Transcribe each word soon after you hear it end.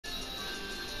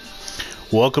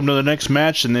Welcome to the next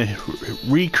match in the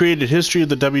recreated history of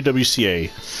the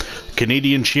WWCA.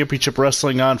 Canadian Championship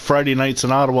Wrestling on Friday nights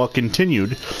in Ottawa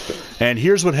continued, and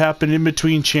here's what happened in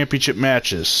between championship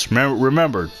matches.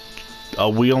 Remember,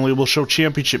 we only will show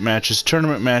championship matches,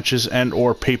 tournament matches, and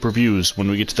or pay-per-views when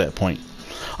we get to that point.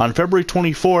 On February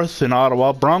 24th in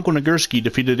Ottawa, Bronco Nagurski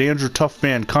defeated Andrew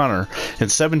Toughman Connor in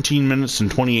 17 minutes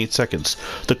and 28 seconds.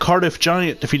 The Cardiff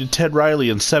Giant defeated Ted Riley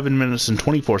in 7 minutes and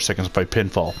 24 seconds by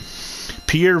pinfall.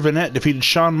 Pierre Vinette defeated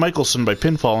Shawn Michaelson by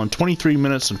pinfall in 23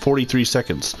 minutes and 43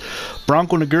 seconds.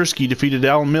 Bronco Nagurski defeated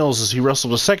Al Mills as he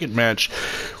wrestled a second match,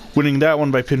 winning that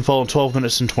one by pinfall in 12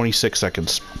 minutes and 26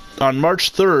 seconds. On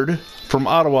March 3rd, from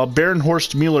Ottawa, Baron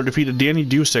Horst Mueller defeated Danny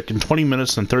Dusick in 20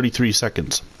 minutes and 33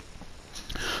 seconds.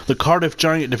 The Cardiff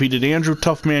Giant defeated Andrew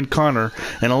Toughman Connor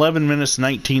in 11 minutes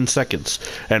 19 seconds,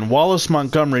 and Wallace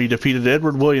Montgomery defeated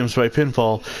Edward Williams by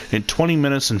pinfall in 20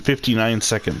 minutes and 59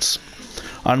 seconds.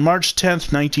 On March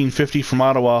 10th, 1950, from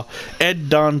Ottawa, Ed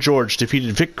Don George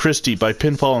defeated Vic Christie by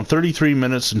pinfall in 33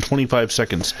 minutes and 25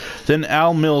 seconds. Then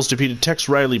Al Mills defeated Tex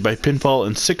Riley by pinfall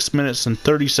in 6 minutes and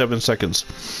 37 seconds.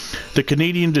 The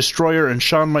Canadian Destroyer and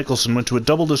Shawn Michaelson went to a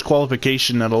double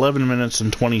disqualification at 11 minutes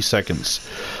and 20 seconds.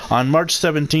 On March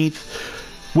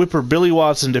 17th, Whipper Billy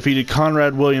Watson defeated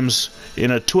Conrad Williams in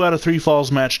a 2 out of 3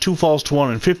 falls match, 2 falls to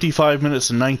 1 in 55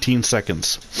 minutes and 19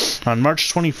 seconds. On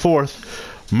March 24th,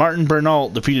 Martin Bernal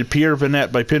defeated Pierre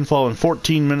Vinette by pinfall in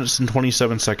 14 minutes and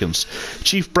 27 seconds.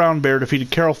 Chief Brown Bear defeated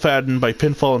Carol Fadden by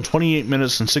pinfall in 28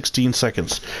 minutes and 16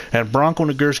 seconds. And Bronco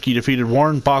Nagurski defeated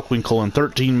Warren Bockwinkel in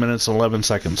 13 minutes and 11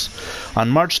 seconds. On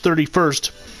March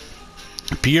 31st,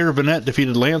 Pierre Vinette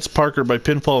defeated Lance Parker by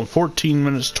pinfall in 14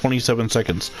 minutes 27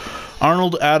 seconds.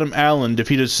 Arnold Adam Allen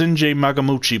defeated Sinjay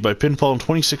Magamuchi by pinfall in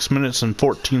 26 minutes and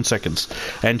 14 seconds.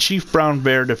 And Chief Brown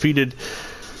Bear defeated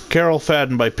Carol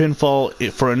Fadden by pinfall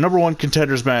for a number 1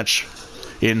 contenders match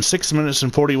in 6 minutes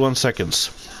and 41 seconds.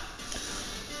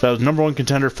 That was number 1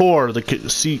 contender for the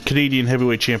Canadian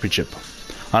Heavyweight Championship.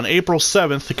 On April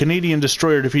 7th, the Canadian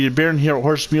Destroyer defeated Baron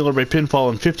Horst Mueller by pinfall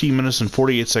in 15 minutes and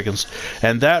 48 seconds.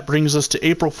 And that brings us to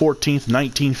April 14th,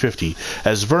 1950,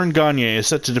 as Vern Gagne is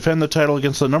set to defend the title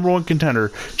against the number 1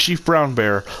 contender, Chief Brown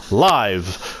Bear,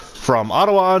 live from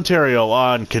Ottawa, Ontario,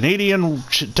 on Canadian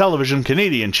television,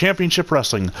 Canadian Championship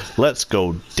Wrestling. Let's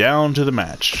go down to the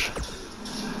match.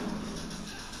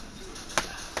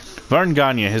 Vern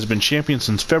Gagne has been champion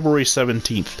since February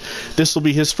 17th. This will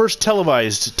be his first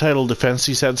televised title defense.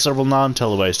 He's had several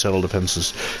non-televised title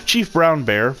defenses. Chief Brown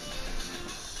Bear,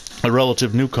 a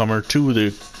relative newcomer to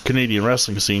the Canadian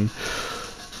wrestling scene,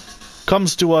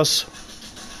 comes to us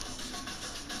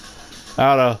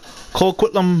out of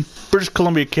Coquitlam, British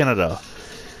Columbia, Canada.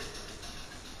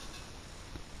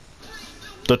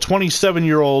 The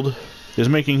 27-year-old is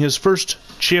making his first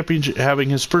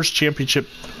championship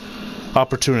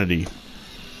opportunity.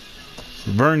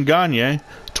 Vern Gagne,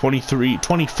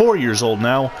 24 years old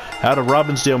now, out of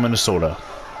Robbinsdale, Minnesota.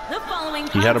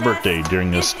 He had a birthday during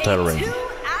this title reign. 2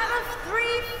 out of 3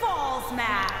 falls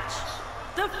match.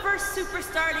 The first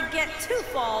superstar to get 2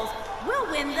 falls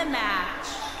will win the match,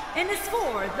 and it's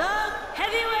for the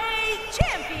Heavyweight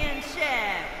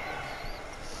Championship.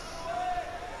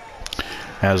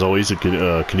 As always,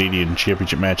 the Canadian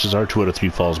Championship matches are 2 out of 3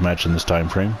 falls match in this time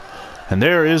frame. And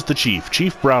there is the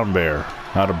Chief Brown Bear,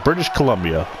 out of British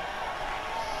Columbia.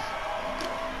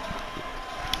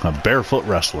 A barefoot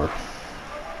wrestler.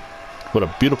 What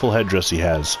a beautiful headdress he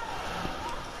has.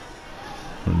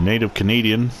 A native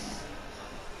Canadian.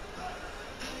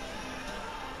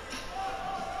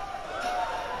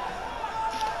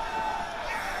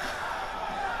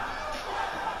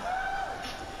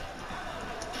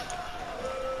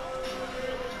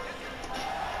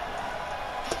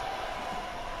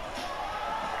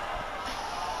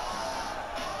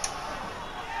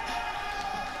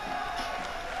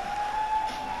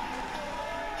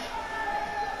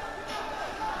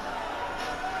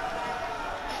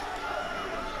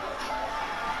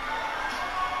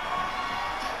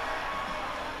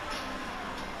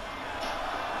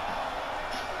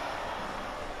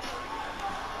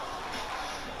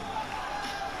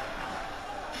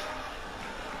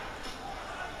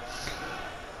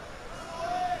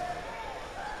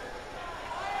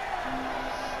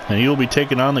 And he will be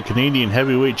taking on the Canadian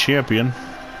Heavyweight Champion,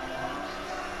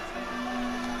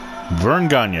 Vern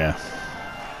Gagne.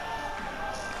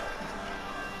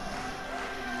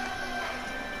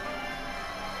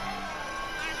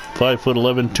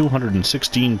 "5'11",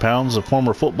 216 pounds, a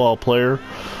former football player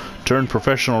turned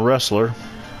professional wrestler.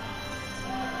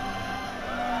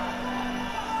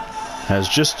 Has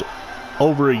just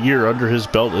over a year under his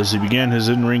belt as he began his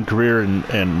in-ring career in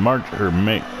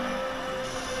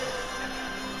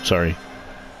Sorry.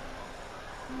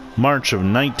 March of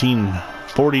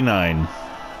 1949.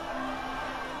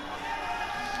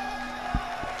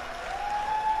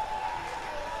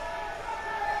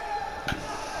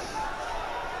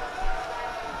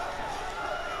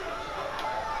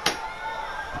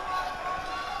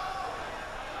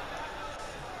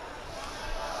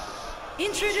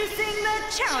 Introducing the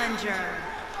challenger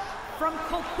from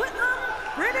Coquitlam,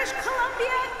 British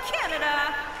Columbia,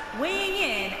 Canada, weighing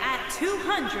in at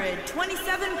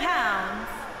 227 pounds,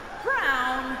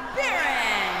 Brown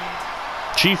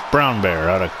Baron. Chief Brown Bear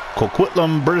out of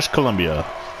Coquitlam, British Columbia.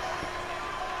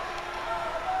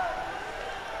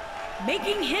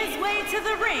 Making his way to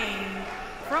the ring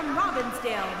from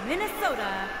Robbinsdale,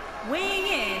 Minnesota, weighing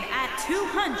in at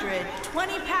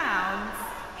 220 pounds,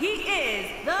 he is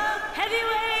the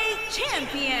heavyweight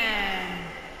champion,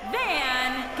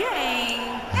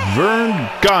 Vern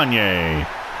Gagne.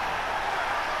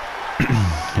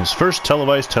 His first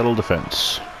televised title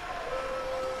defense.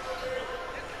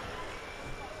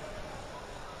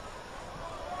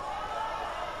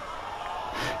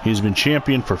 He's been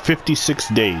champion for 56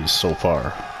 days so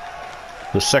far.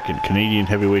 The second Canadian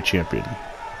heavyweight champion.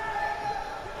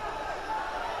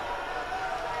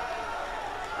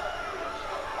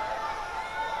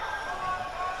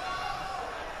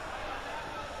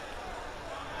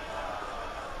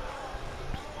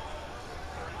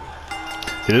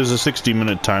 It is a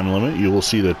 60-minute time limit. You will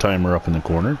see the timer up in the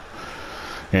corner.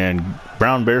 And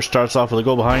Brown Bear starts off with a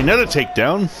go behind and a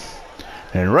takedown.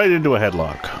 And right into a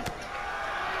headlock.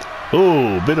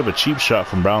 Ooh, bit of a cheap shot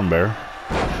from Brown Bear.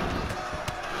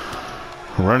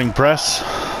 Running press.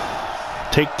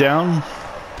 Takedown.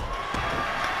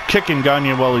 Kicking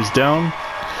Gagne while he's down.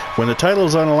 When the title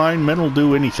is on the line, men will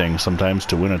do anything sometimes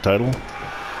to win a title.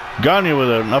 Gagne with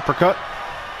an uppercut.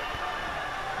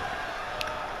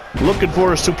 Looking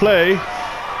for a suplex.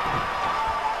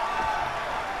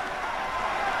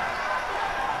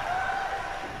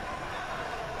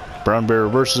 Brown Bear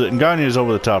reverses it and Gagne is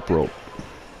over the top rope.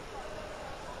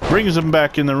 Brings him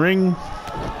back in the ring.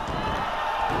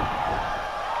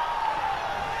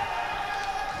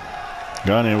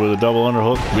 Gagne with a double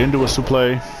underhook into a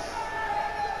suplex.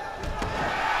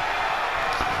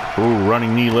 Ooh,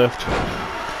 running knee lift.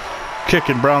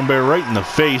 Kicking Brown Bear right in the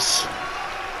face.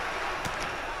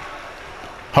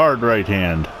 Hard right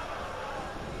hand.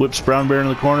 Whips Brown Bear in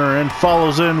the corner and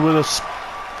follows in with a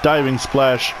diving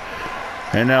splash.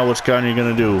 And now what's Gagne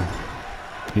going to do?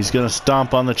 He's going to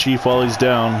stomp on the Chief while he's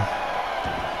down.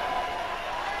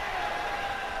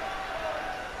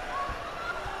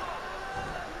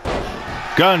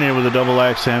 Gagne with a double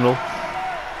axe handle.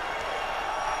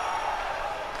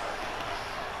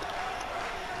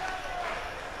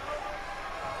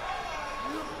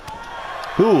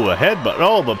 Ooh, a headbutt.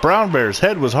 Oh, but Brown Bear's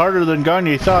head was harder than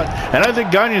Gagne thought. And I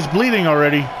think Gagne's bleeding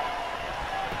already.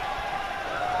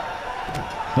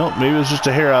 Nope, maybe it was just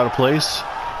a hair out of place.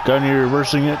 Gagne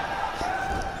reversing it.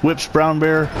 Whips Brown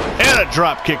Bear. And a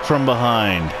drop kick from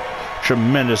behind.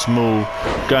 Tremendous move.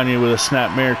 Gagne with a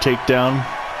snapmare takedown.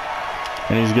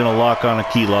 And he's going to lock on a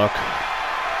key lock.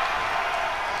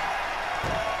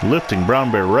 Lifting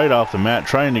Brown Bear right off the mat,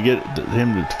 trying to get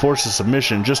him to force a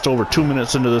submission just over 2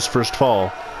 minutes into this first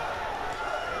fall.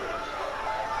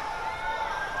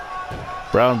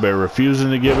 Brown Bear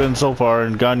refusing to give in so far,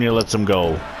 and Gagne lets him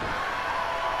go.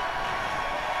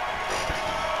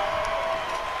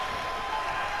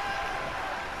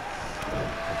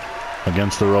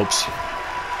 Against the ropes.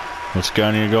 What's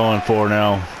Gagne going for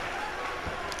now?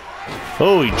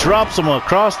 Oh, he drops him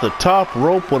across the top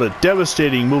rope. What a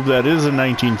devastating move that is in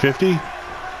 1950.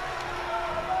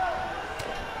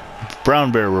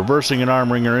 Brown Bear reversing an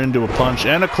arm wringer into a punch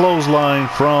and a clothesline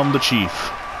from the Chief.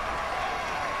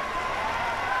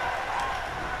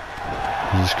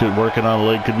 He's good working on the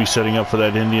leg, could be setting up for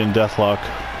that Indian deathlock.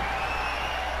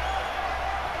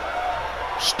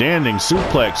 Standing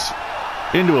suplex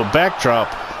into a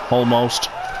backdrop almost.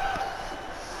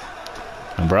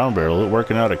 And Brown Bear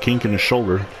working out a kink in his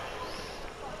shoulder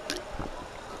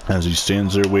as he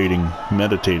stands there waiting,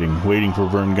 meditating, waiting for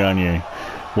Vern Gagne.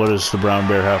 What does the Brown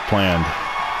Bear have planned?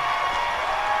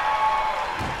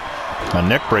 A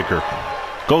neck breaker.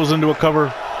 Goes into a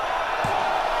cover.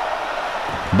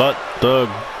 But the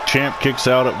champ kicks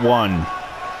out at 1.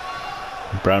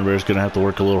 Brown Bear's going to have to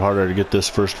work a little harder to get this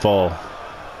first fall.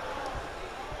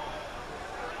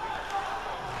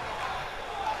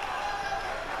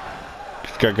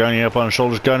 Got Gagne up on his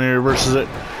shoulders. Gagne reverses it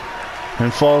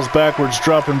and falls backwards,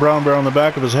 dropping Brown Bear on the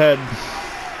back of his head.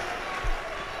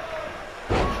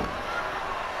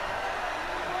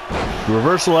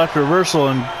 Reversal after reversal,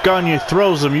 and Gagne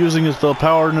throws him using the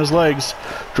power in his legs,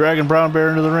 dragging Brown Bear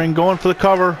into the ring, going for the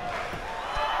cover.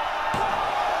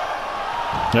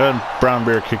 And Brown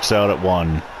Bear kicks out at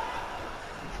 1.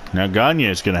 Now Gagne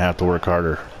is going to have to work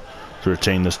harder to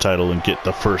retain this title and get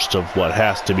the first of what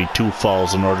has to be 2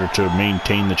 falls in order to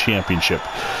maintain the championship.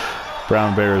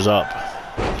 Brown Bear is up.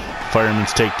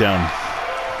 Fireman's takedown.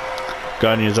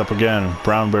 Gagne is up again.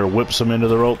 Brown Bear whips him into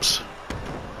the ropes.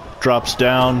 Drops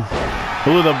down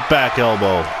with a back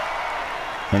elbow.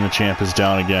 And the champ is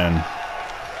down again.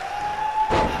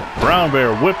 Brown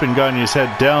Bear whipping Gagne's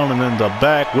head down, and then the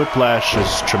back whiplash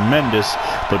is tremendous,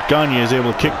 but Gagne is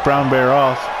able to kick Brown Bear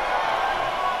off.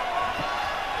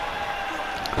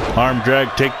 Arm drag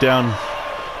takedown.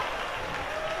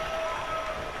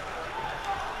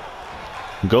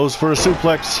 Goes for a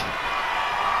suplex.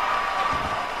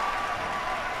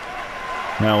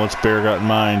 Now what's Bear got in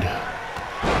mind?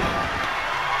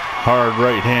 Hard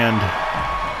right hand.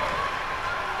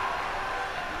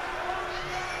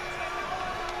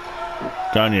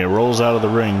 Gagne rolls out of the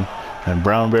ring, and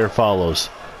Brown Bear follows.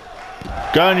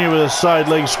 Gagne with a side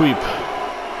leg sweep.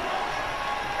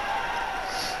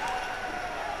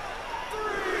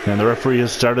 And the referee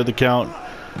has started the count.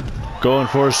 Going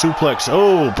for a suplex.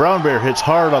 Oh, Brown Bear hits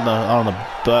hard on the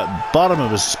bottom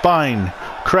of his spine,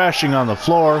 crashing on the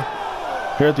floor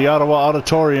here at the Ottawa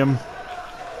Auditorium.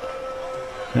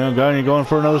 Now Gagne going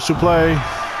for another suplex.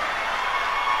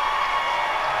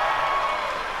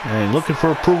 And looking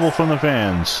for approval from the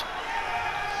fans.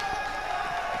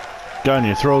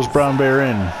 Gagne throws Brown Bear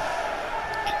in.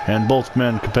 And both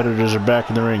competitors are back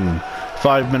in the ring.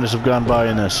 5 minutes have gone by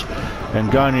in this.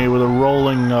 And Gagne with a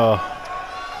rolling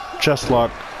chest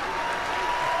lock.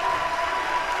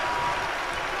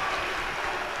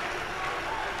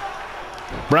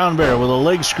 Brown Bear with a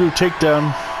leg screw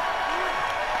takedown.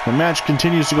 The match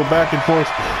continues to go back and forth.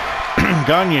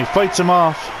 Gagne fights him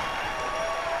off.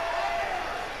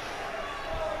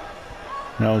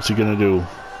 Now what's he gonna do?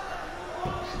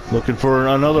 Looking for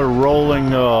another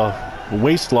rolling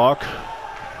waist lock.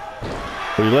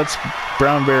 But he lets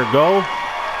Brown Bear go.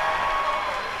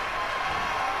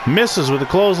 Misses with a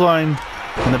clothesline.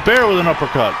 And the Bear with an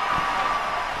uppercut.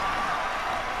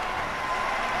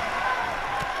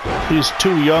 These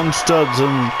 2 young studs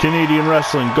in Canadian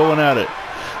wrestling going at it.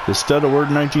 Is stud a word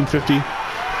in 1950?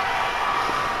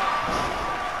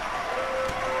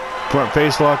 Front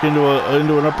face lock into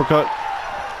an uppercut.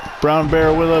 Brown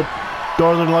Bear with a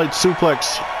Northern Light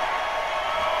suplex.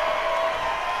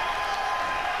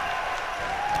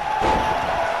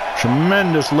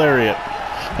 Tremendous lariat.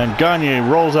 And Gagne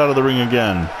rolls out of the ring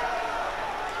again.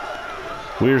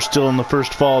 We are still in the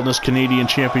first fall in this Canadian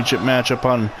Championship matchup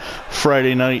on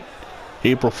Friday night,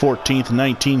 April 14th,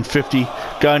 1950.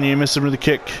 Gagne misses him with a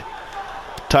kick.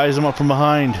 Ties him up from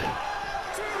behind.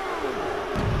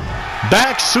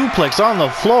 Back suplex on the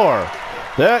floor.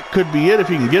 That could be it if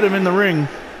he can get him in the ring.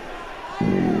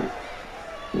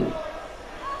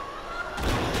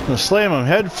 Gonna slam him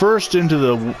head first into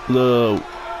the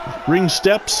ring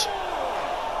steps.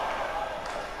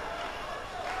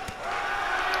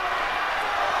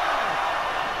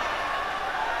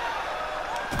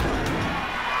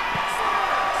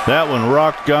 That one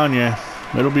rocked Gagne.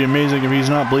 It'll be amazing if he's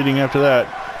not bleeding after that.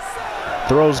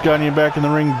 Throws Gagne back in the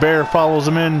ring. Bear follows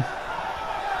him in.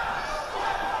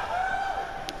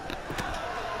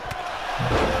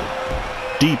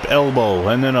 Deep elbow,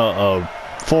 and then a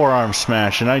forearm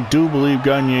smash, and I do believe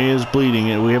Gagne is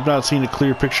bleeding. We have not seen a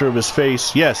clear picture of his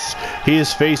face. Yes,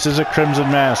 his face is a crimson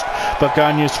mask, but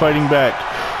Gagne is fighting back.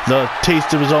 The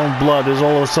taste of his own blood has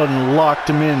all of a sudden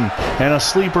locked him in, and a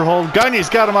sleeper hold. Gagne's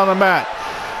got him on the mat.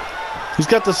 He's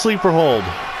got the sleeper hold,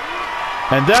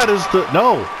 and that is the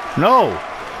no.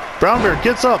 Brown Bear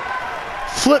gets up,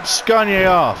 flips Gagne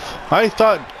off. I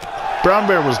thought Brown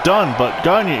Bear was done, but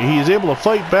Gagne, he is able to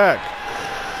fight back.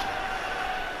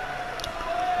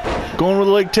 Going with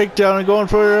a leg takedown and going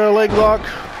for a leg lock.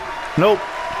 Nope.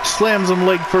 Slams him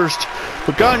leg first.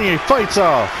 But Gagne fights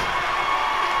off.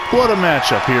 What a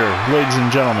matchup here, ladies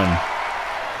and gentlemen.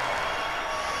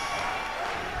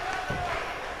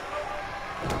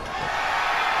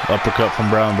 Uppercut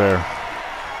from Brown Bear.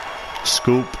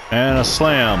 Scoop and a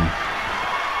slam.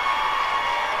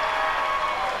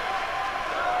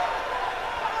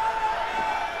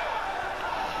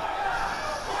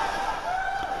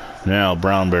 Now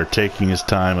Brown Bear taking his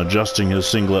time, adjusting his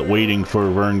singlet, waiting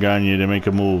for Vern Gagne to make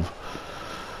a move.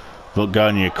 But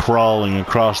Gagne crawling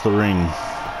across the ring.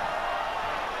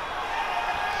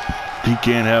 He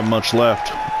can't have much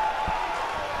left.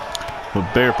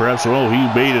 But Bear perhaps, oh, he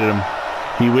baited him.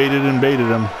 He waited and baited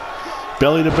him.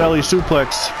 Belly to belly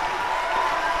suplex.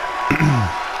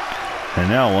 And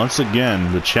now, once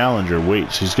again, the challenger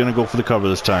waits. He's going to go for the cover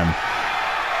this time.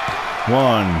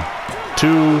 1, 2,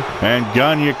 and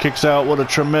Gagne kicks out. What a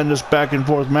tremendous back and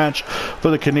forth match for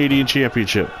the Canadian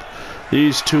Championship.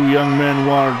 These two young men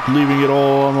are leaving it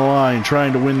all on the line,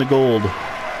 trying to win the gold.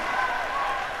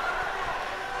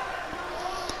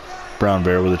 Brown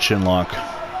Bear with a chin lock.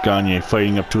 Gagne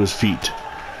fighting up to his feet.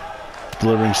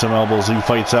 Delivering some elbows. He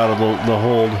fights out of the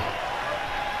hold.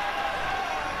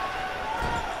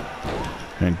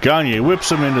 And Gagne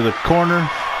whips him into the corner.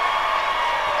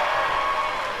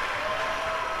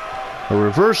 A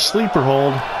reverse sleeper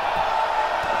hold.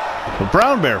 But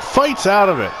Brown Bear fights out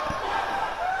of it.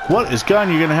 What is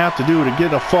Gagne going to have to do to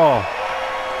get a fall?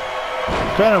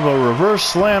 Kind of a reverse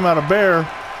slam out of Bear.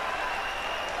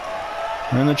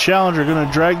 And the challenger going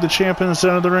to drag the champ in the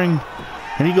center of the ring.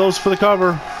 And he goes for the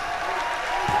cover.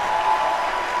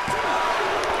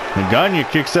 And Gagne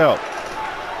kicks out.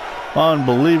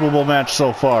 Unbelievable match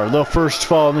so far. The first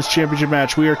fall in this championship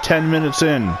match. We are 10 minutes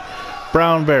in.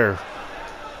 Brown Bear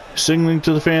signaling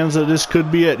to the fans that this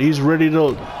could be it. He's ready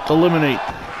to eliminate.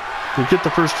 We'll get the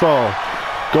first fall.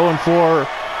 Going for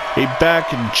a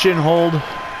back and chin hold.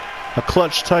 A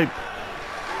clutch type.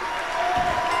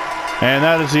 And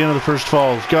that is the end of the first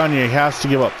fall. Gagne has to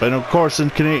give up. And of course in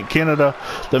Canada,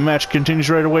 the match continues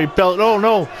right away. Belt. Oh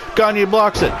no! Gagne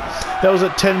blocks it. That was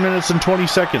at 10 minutes and 20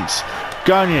 seconds.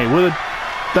 Gagne with a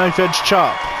knife-edge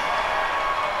chop.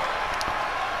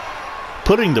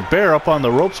 Putting the Bear up on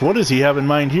the ropes. What does he have in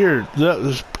mind here?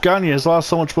 Gagne has lost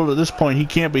so much blood at this point, he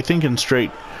can't be thinking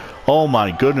straight. Oh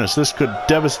my goodness, this could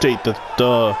devastate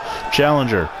the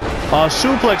challenger.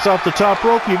 Suplex off the top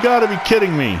rope. You gotta be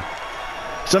kidding me.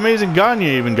 It's amazing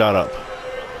Gagne even got up.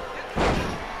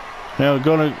 Now we're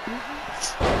gonna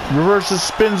reverse the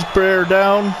spins Bear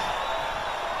down.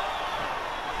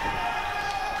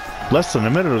 Less than a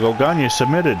minute ago, Gagne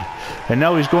submitted. And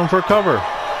now he's going for a cover.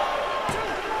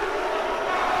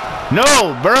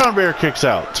 No! Brown Bear kicks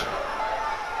out.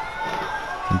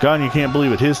 And Gagne can't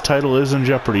believe it. His title is in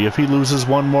jeopardy. If he loses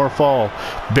one more fall,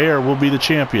 Bear will be the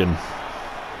champion.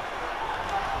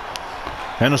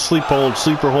 And a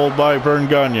sleeper hold by Vern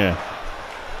Gagne.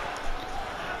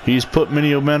 He's put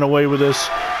many men away with this.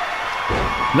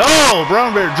 No!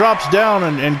 Brown Bear drops down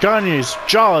and Gagne's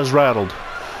jaw is rattled.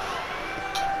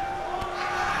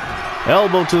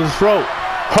 Elbow to the throat.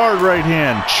 Hard right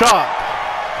hand. Chop.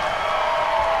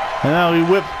 And now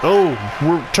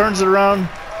he turns it around.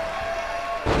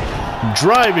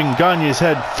 Driving Gagne's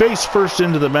head face first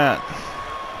into the mat.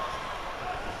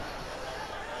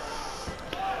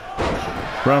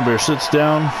 Brown Bear sits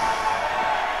down.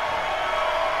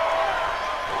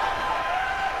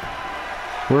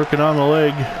 Working on the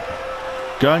leg.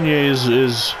 Gagne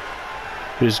is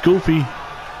goofy.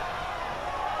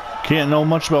 Can't know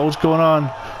much about what's going on.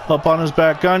 Up on his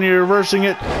back. Gagne reversing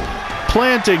it.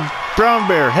 Planting Brown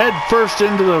Bear head first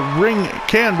into the ring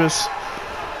canvas.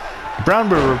 Brown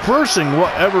Bear reversing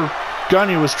whatever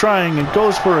Gagne was trying and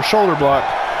goes for a shoulder block.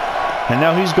 And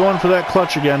now he's going for that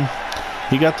clutch again.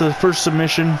 He got the first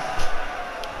submission.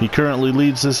 He currently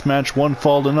leads this match 1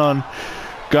 fall to none.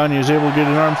 Gagne is able to get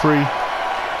an arm free.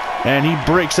 And he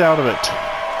breaks out of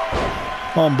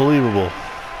it. Unbelievable.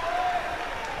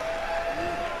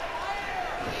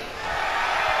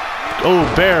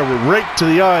 Oh, Bear right to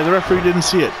the eye. The referee didn't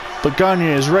see it. But Gagne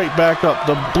is right back up.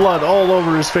 The blood all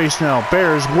over his face now.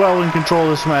 Bear is well in control of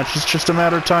this match. It's just a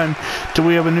matter of time till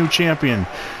we have a new champion.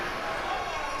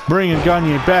 Bringing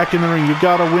Gagne back in the ring. You've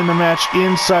got to win the match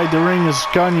inside the ring, as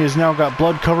Gagne has now got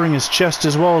blood covering his chest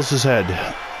as well as his head.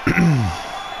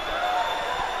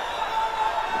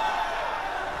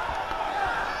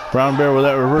 Brown Bear with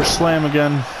that reverse slam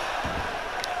again.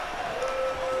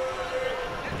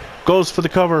 Goes for the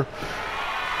cover.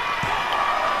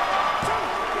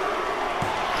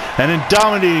 And then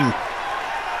dominating.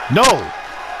 No!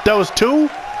 That was 2?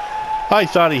 I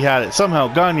thought he had it. Somehow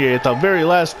Gagne at the very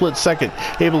last split second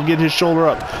able to get his shoulder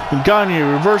up. And Gagne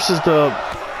reverses the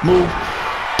move.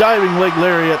 Diving leg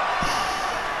lariat.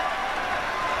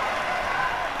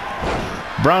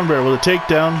 Brown Bear with a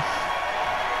takedown.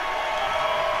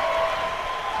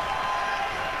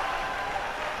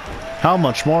 How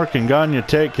much more can Gagne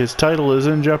take? His title is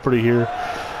in jeopardy here.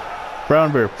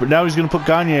 Brown Bear. But now he's going to put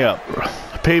Gagne up.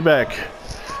 Payback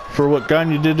for what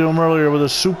Gagne did to him earlier with a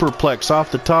superplex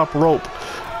off the top rope.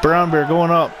 Brown Bear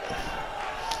going up.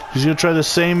 He's going to try the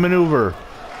same maneuver.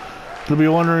 He'll be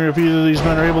wondering if either of these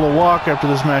men are able to walk after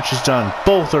this match is done.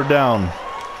 Both are down.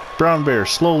 Brown Bear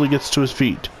slowly gets to his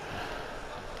feet.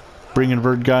 Bringing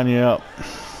Vern Gagne up.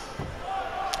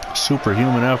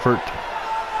 Superhuman effort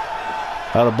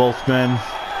out of both men.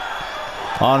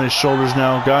 On his shoulders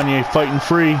now. Gagne fighting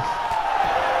free.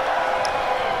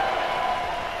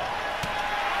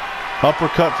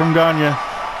 Uppercut from Gagne.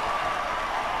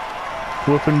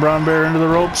 Whipping Brown Bear into the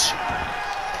ropes.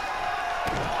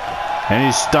 And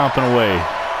he's stomping away.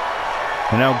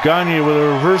 And now Gagne with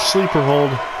a reverse sleeper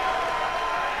hold.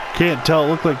 Can't tell. It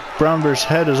looked like Brown Bear's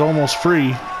head is almost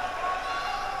free.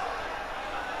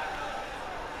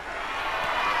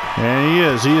 And he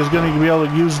is. He is going to be able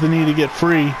to use the knee to get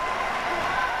free.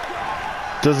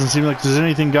 Doesn't seem like there's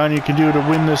anything Gagne can do to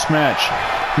win this match.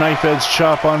 Knife edge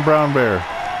chop on Brown Bear.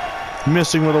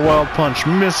 Missing with a wild punch.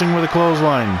 Missing with a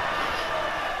clothesline.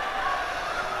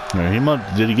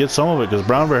 Did he get some of it? Because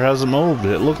Brown Bear hasn't moved.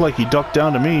 It looked like he ducked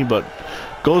down to me, but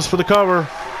goes for the cover.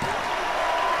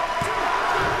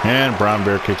 And Brown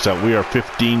Bear kicks out. We are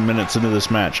 15 minutes into this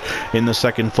match in the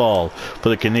second fall for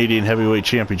the Canadian Heavyweight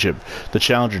Championship. The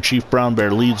challenger, Chief Brown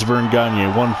Bear, leads Vern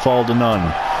Gagne 1 fall to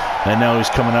none. And now he's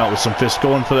coming out with some fists,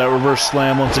 going for that reverse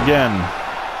slam once again.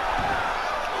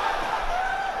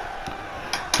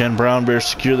 Can Brown Bear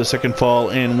secure the second fall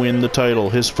and win the title,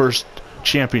 his first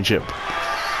championship?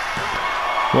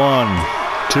 1,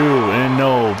 2, and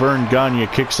no. Vern Gagne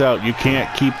kicks out. You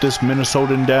can't keep this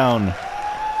Minnesotan down.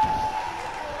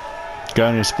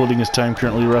 Gagne is splitting his time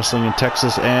currently wrestling in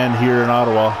Texas and here in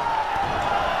Ottawa.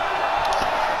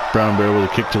 Brown Bear with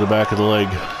a kick to the back of the leg.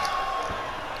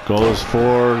 Goes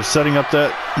for setting up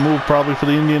that move probably for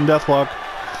the Indian Deathlock.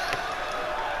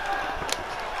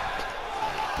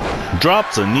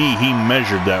 Drops a knee. He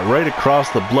measured that right across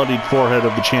the bloodied forehead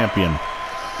of the champion.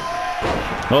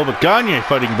 Oh, but Gagne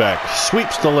fighting back.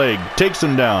 Sweeps the leg. Takes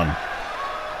him down.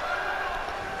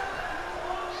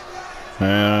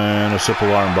 And a simple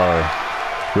armbar.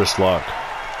 Wrist lock.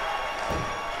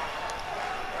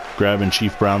 Grabbing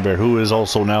Chief Brown Bear, who is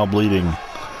also now bleeding.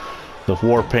 The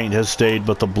war paint has stayed,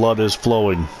 but the blood is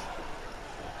flowing.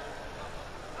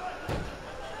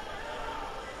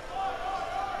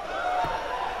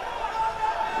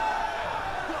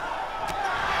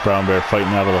 Brown Bear fighting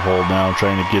out of the hold now,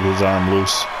 trying to get his arm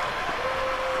loose.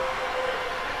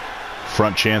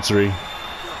 Front chancery.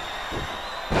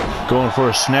 Going for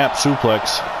a snap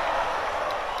suplex.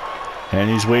 And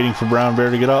he's waiting for Brown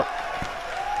Bear to get up.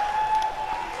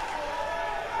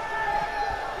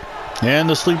 And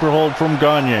the sleeper hold from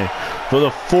Gagne. For the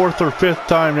 4th or 5th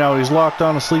time now, he's locked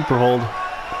on a sleeper hold.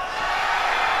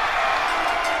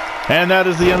 And that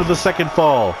is the end of the second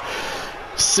fall.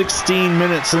 16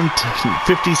 minutes and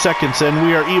 50 seconds, and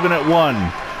we are even at 1.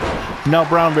 Now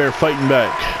Brown Bear fighting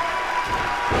back.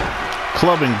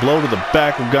 Clubbing blow to the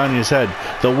back of Gagne's head.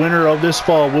 The winner of this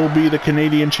fall will be the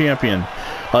Canadian champion.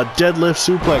 A deadlift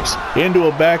suplex into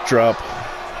a backdrop.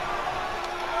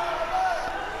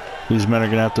 These men are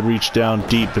going to have to reach down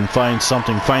deep and find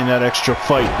something. Find that extra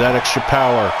fight, that extra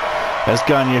power. As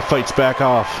Gagne fights back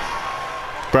off.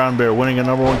 Brown Bear winning a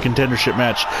 #1 contendership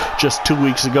match just 2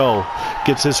 weeks ago.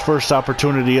 Gets his first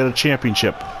opportunity at a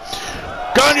championship.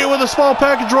 Gagne with a small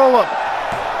package roll-up.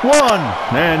 1.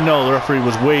 And no, the referee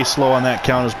was way slow on that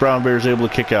count as Brown Bear is able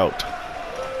to kick out.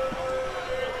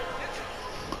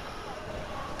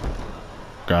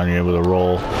 Gagne with a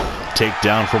roll.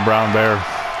 Takedown from Brown Bear.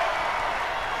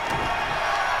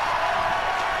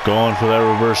 Going for that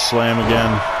reverse slam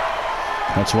again.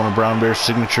 That's one of Brown Bear's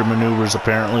signature maneuvers,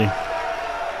 apparently.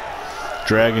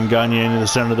 Dragging Gagne into the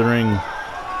center of the ring.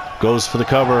 Goes for the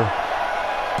cover.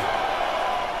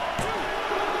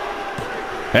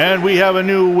 And we have a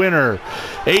new winner.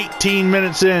 18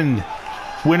 minutes in.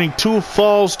 Winning 2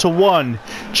 falls to 1.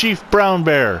 Chief Brown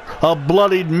Bear. A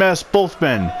bloodied mess, both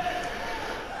men.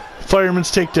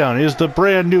 Fireman's Takedown is the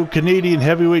brand new Canadian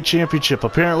Heavyweight Championship.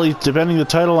 Apparently defending the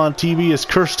title on TV is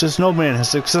cursed as no man has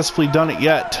successfully done it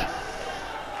yet.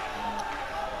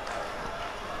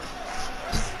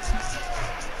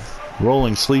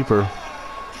 Rolling sleeper.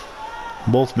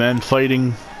 Both men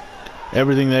fighting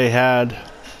everything they had.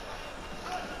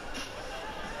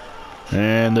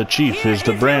 And the Chief is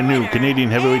the brand new Canadian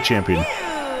Heavyweight Champion.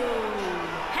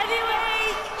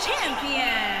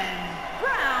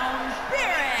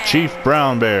 Chief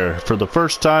Brown Bear. For the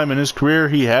first time in his career,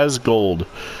 he has gold.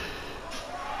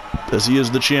 As he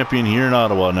is the champion here in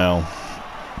Ottawa now.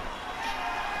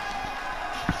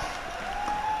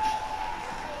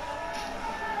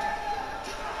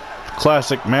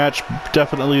 Classic match.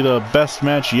 Definitely the best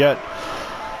match yet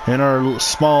in our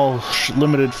small,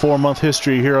 limited 4-month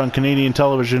history here on Canadian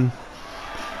television.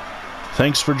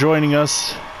 Thanks for joining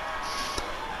us.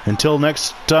 Until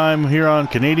next time here on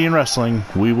Canadian Wrestling,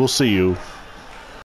 we will see you.